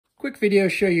Quick video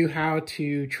show you how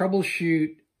to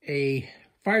troubleshoot a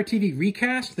FireTV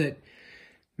ReCast that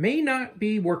may not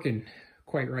be working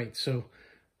quite right. So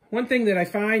one thing that I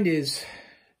find is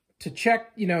to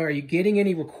check, are you getting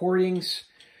any recordings?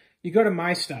 You go to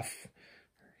My Stuff.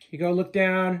 You go look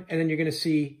down, and then you're going to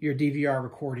see your DVR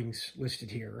recordings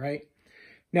listed here, right?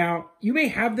 Now, you may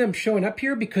have them showing up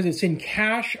here because it's in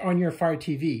cache on your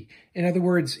FireTV. In other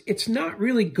words, it's not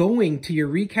really going to your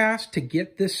ReCast to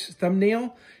get this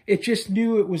thumbnail. It just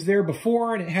knew it was there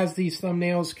before, and it has these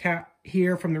thumbnails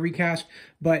here from the ReCast.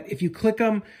 But if you click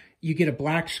them, you get a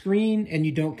black screen, and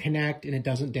you don't connect, and it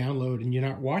doesn't download, and you're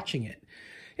not watching it.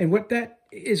 And what that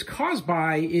is caused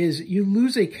by is you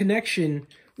lose a connection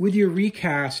with your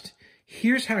ReCast.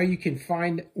 Here's how you can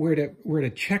find where to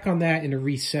check on that and to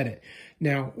reset it.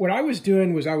 Now, what I was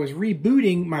doing was I was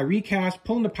rebooting my ReCast,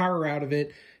 pulling the power out of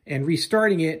it, and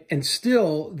restarting it, and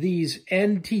still these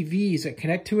end TVs that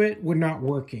connect to it were not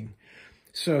working.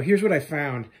 So here's what I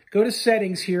found. Go to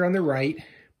Settings here on the right,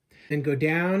 then go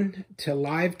down to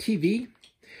Live TV,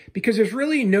 because there's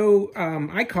really no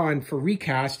icon for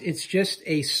ReCast. It's just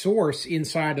a source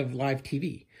inside of Live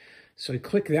TV. So you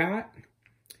click that,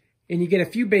 and you get a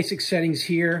few basic settings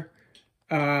here.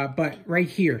 But right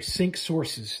here, sync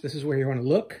sources. This is where you want to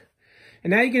look.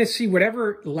 And now you're going to see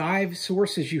whatever live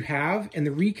sources you have, and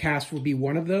the ReCast will be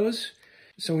one of those.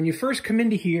 So when you first come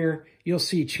into here, you'll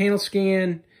see channel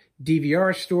scan,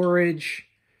 DVR storage,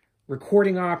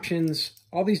 recording options,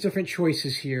 all these different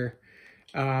choices here.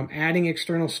 Adding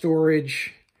external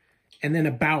storage, and then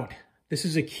about. This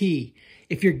is a key.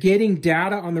 If you're getting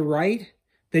data on the right,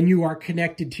 then you are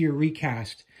connected to your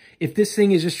ReCast. If this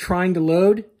thing is just trying to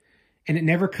load, and it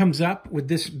never comes up with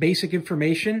this basic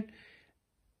information,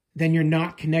 then you're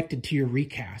not connected to your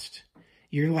ReCast.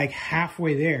 You're like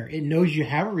halfway there. It knows you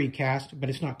have a ReCast, but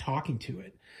it's not talking to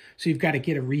it. So you've got to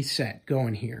get a reset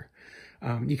going here.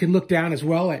 You can look down as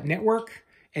well at network,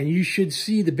 and you should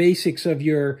see the basics of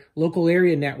your local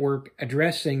area network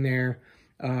addressing there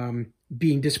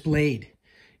being displayed.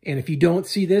 And if you don't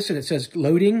see this and it says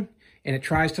loading, and it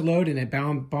tries to load and it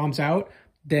bombs out,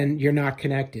 then you're not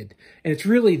connected. And it's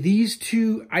really these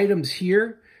two items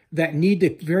here that need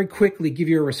to very quickly give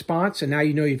you a response, and now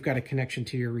you know you've got a connection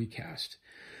to your ReCast.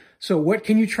 So what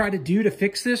can you try to do to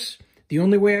fix this? The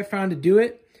only way I found to do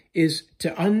it is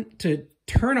to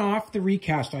turn off the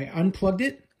ReCast. I unplugged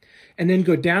it, and then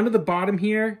go down to the bottom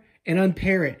here and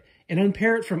unpair it. And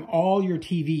unpair it from all your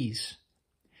TVs.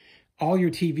 All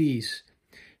your TVs.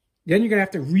 Then you're going to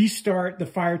have to restart the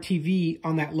FireTV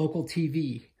on that local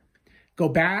TV. Go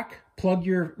back, plug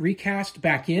your ReCast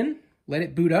back in, let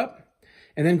it boot up,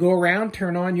 and then go around,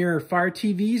 turn on your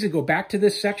FireTVs and go back to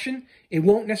this section. It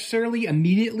won't necessarily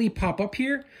immediately pop up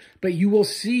here, but you will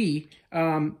see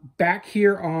back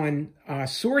here on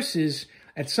sources,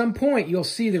 at some point you'll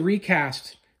see the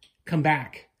ReCast come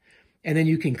back. And then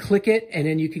you can click it, and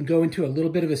then you can go into a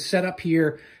little bit of a setup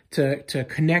here to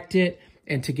connect it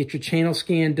and to get your channel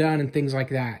scan done and things like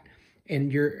that.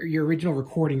 And your original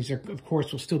recordings, of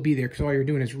course, will still be there because all you're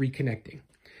doing is reconnecting.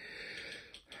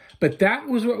 But that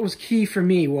was what was key for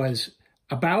me, was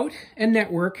about and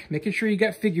network, making sure you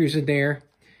got figures in there,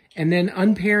 and then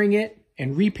unpairing it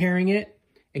and repairing it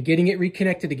and getting it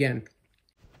reconnected again.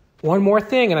 One more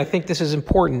thing, and I think this is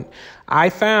important. I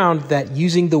found that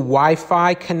using the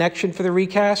Wi-Fi connection for the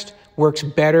ReCast works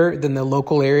better than the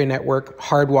local area network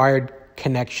hardwired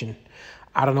connection.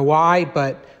 I don't know why,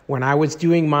 but when I was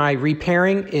doing my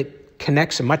repairing, it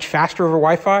connects much faster over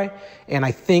Wi-Fi, and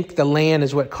I think the LAN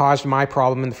is what caused my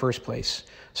problem in the first place.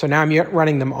 So now I'm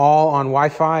running them all on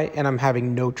Wi-Fi, and I'm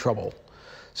having no trouble.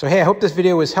 So hey, I hope this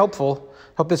video was helpful.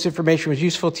 Hope this information was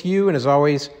useful to you, and as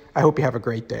always, I hope you have a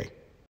great day.